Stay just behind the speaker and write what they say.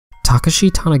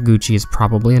Takashi Taniguchi is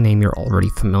probably a name you're already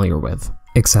familiar with,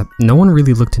 except no one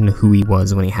really looked into who he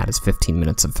was when he had his 15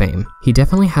 minutes of fame. He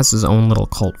definitely has his own little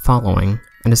cult following,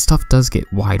 and his stuff does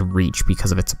get wide reach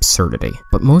because of its absurdity,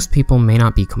 but most people may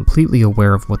not be completely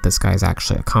aware of what this guy's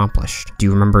actually accomplished. Do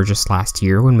you remember just last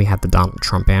year when we had the Donald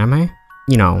Trump anime?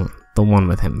 You know, the one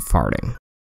with him farting.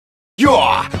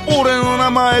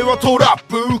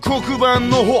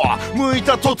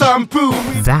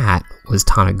 That was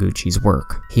Taniguchi's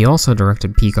work. He also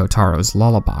directed Pico Taro's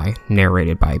Lullaby,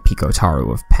 narrated by Pico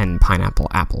Taro of Pen Pineapple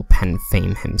Apple Pen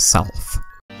fame himself.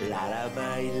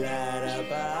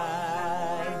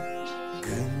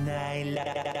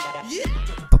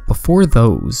 But before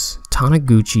those,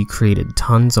 Taniguchi created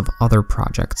tons of other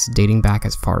projects dating back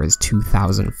as far as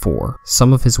 2004.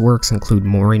 Some of his works include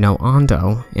Mori no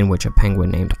Ando, in which a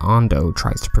penguin named Ando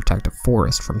tries to protect a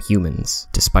forest from humans,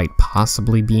 despite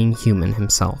possibly being human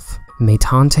himself.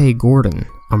 Meitante Gordon,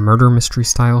 a murder mystery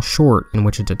style short in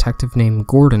which a detective named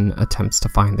Gordon attempts to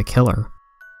find the killer.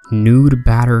 Nude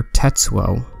Batter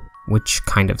Tetsuo, which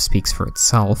kind of speaks for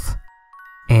itself.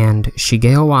 And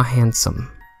Shigeo wa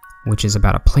Handsome, which is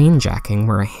about a planejacking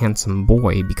where a handsome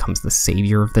boy becomes the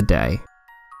savior of the day.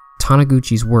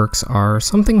 Taniguchi's works are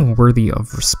something worthy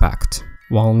of respect.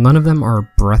 While none of them are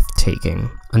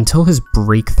breathtaking, until his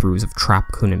breakthroughs of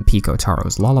TRAP-KUN and Pico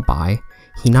Taro's Lullaby,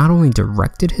 he not only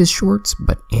directed his shorts,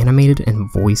 but animated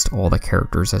and voiced all the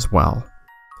characters as well.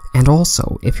 And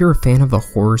also, if you're a fan of the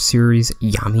horror series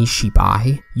Yami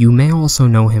Shibai, you may also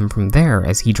know him from there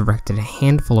as he directed a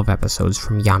handful of episodes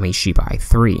from Yami Shibai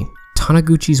 3.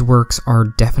 Taniguchi's works are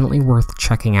definitely worth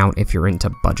checking out if you're into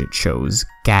budget shows,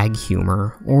 gag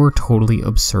humor, or totally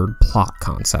absurd plot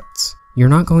concepts. You're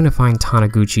not going to find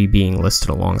Taniguchi being listed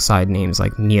alongside names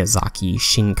like Miyazaki,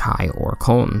 Shinkai, or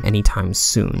Kon anytime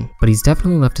soon, but he's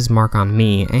definitely left his mark on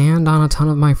me and on a ton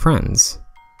of my friends,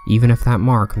 even if that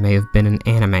mark may have been an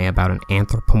anime about an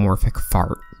anthropomorphic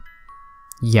fart.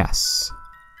 Yes,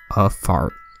 a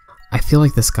fart. I feel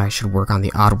like this guy should work on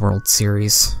the Oddworld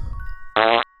series.